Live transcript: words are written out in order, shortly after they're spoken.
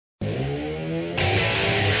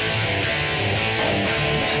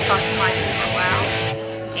talked to Mike for a while,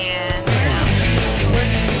 and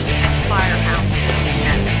at the firehouse,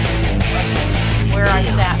 where I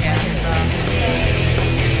sat with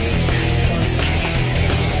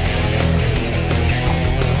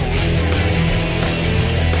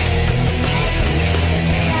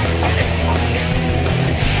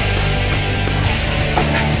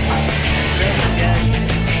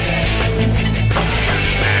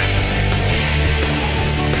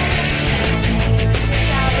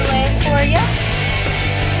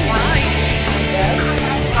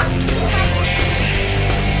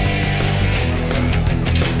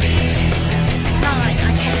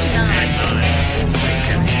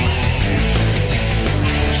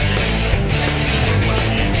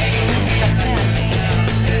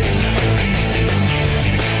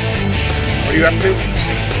What are you up to?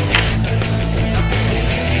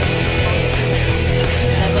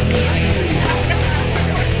 72.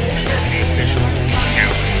 That's the official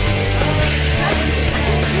count.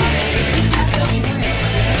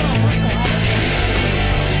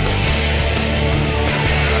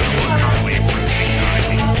 We're currently approaching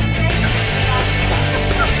 90.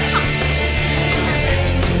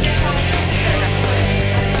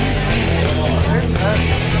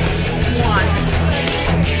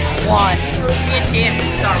 One. It's him. This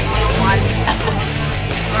is our one.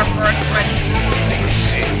 Our first one.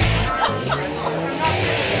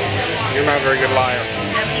 You're not a very good liar.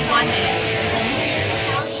 71 days.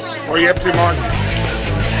 What are you up to, Mark?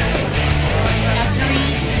 After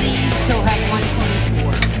he eats these, he'll have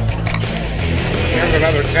 124. Here's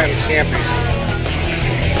another 10 scampi.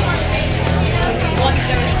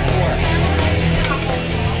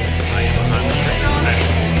 134. I am a professional.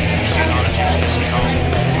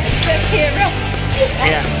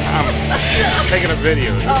 Yeah, I'm taking a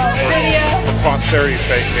video. Video? For posterity's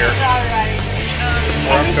sake here. Alright.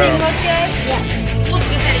 Everything look good? Yes. We'll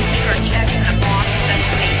go ahead and take our checks in a box so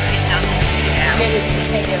we get done with it. Get his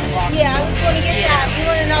potato box. Yeah, I was going to get that. You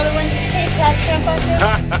want another one just in case you have shrimp on there?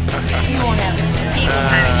 You won't have it. He will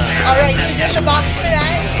have it. Alright, so just a box for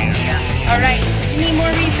that? Yeah. Alright. Do you need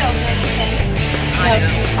more refills or anything? I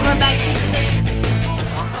know. We're back to this.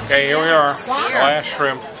 Okay, here we are. Last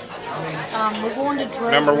shrimp. We're going to drill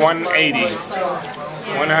Number 180.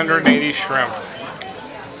 180 shrimp.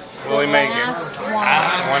 Will he make it? Last one.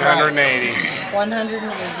 180. 180.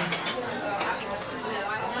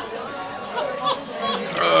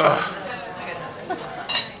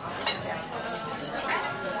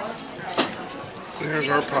 There's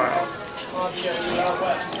our pile.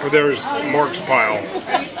 Or there's Mark's pile.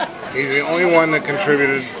 He's the only one that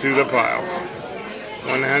contributed to the pile.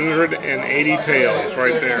 180 tails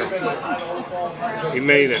right there. He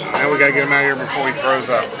made it. Now we gotta get him out of here before he throws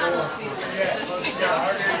up.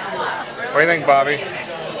 What do you think, Bobby?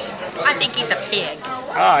 I think he's a pig.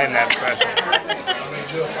 Ah, isn't that special?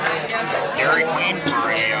 Dairy Queen for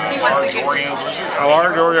a large Oreo blizzard. A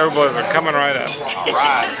large Oreo blizzard coming right up. All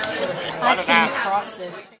right. I can't cross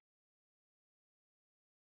this.